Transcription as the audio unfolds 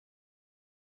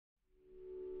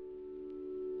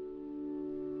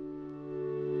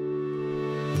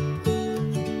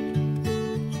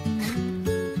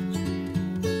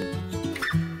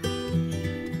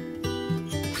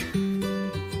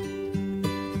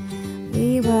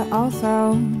We were all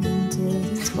thrown into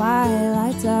the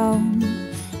twilight zone,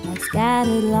 like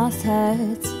scattered lost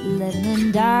hearts, living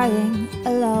and dying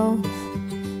alone.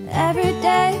 Every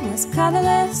day was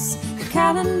colorless, the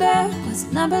calendar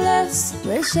was numberless,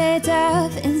 with shades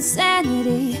of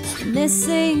insanity,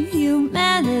 missing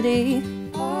humanity.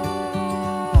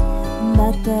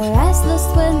 But the restless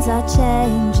winds are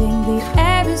changing, the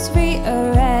air is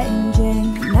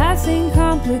rearranging. Nothing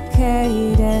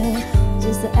complicated,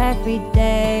 just the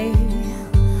everyday,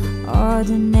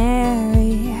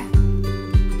 ordinary.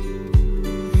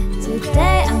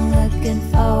 Today I'm looking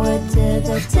forward to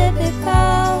the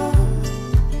typical,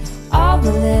 all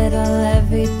the little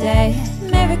everyday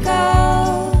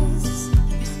miracles.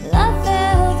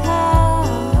 Love-filled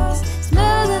hearts,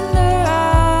 smooth in the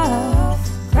rough,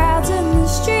 crowds in the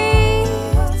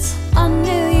streets on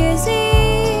New Year's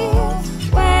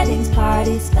Eve. Weddings,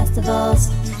 parties, festivals,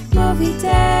 movie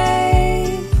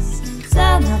days,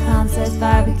 summer concerts,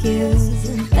 barbecues,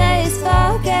 and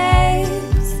baseball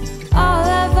games. All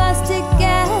of us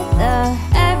together,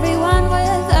 everyone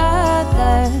with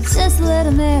others. Just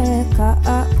little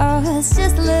miracles,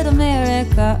 just little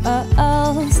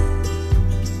miracles.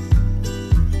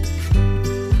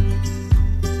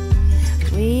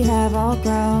 We have all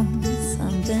grown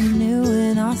something new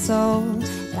in our soul,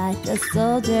 like a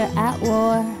soldier at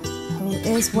war who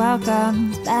is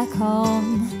welcomed back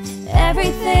home.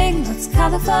 Everything looks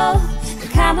colorful, the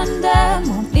calendar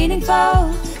more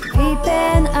meaningful.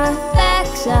 Creeping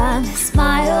affection,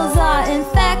 smiles are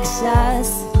infectious.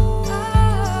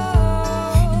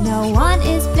 No one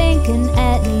is blinking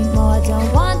anymore,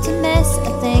 don't want to miss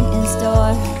a thing in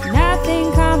store.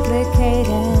 Nothing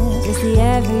complicated, just the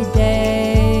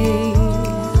everyday,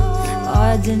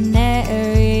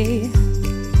 ordinary.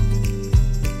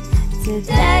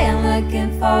 Today I'm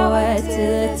looking forward to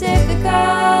the typical,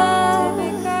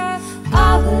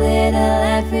 all the little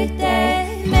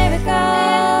everyday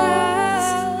miracles.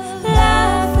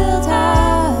 Love-filled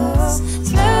hearts,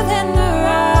 smooth in the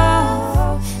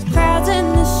rough, crowds in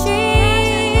the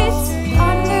streets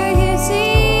on New Year's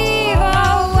Eve.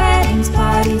 Oh, weddings,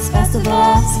 parties,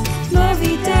 festivals,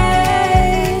 movie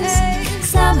days,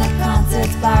 summer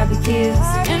concerts, barbecues,